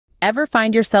Ever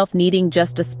find yourself needing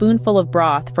just a spoonful of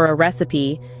broth for a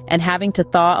recipe and having to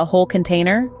thaw a whole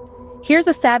container? Here's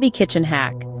a savvy kitchen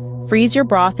hack. Freeze your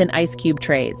broth in ice cube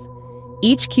trays.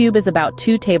 Each cube is about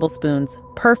 2 tablespoons,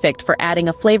 perfect for adding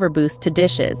a flavor boost to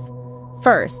dishes.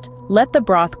 First, let the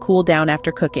broth cool down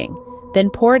after cooking. Then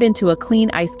pour it into a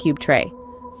clean ice cube tray.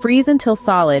 Freeze until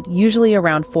solid, usually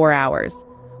around 4 hours.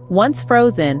 Once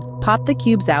frozen, pop the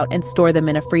cubes out and store them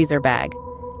in a freezer bag.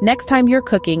 Next time you're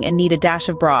cooking and need a dash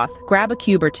of broth, grab a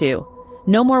cube or 2.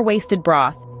 No more wasted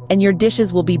broth, and your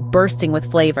dishes will be bursting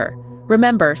with flavor.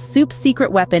 Remember, soup's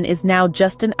secret weapon is now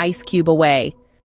just an ice cube away.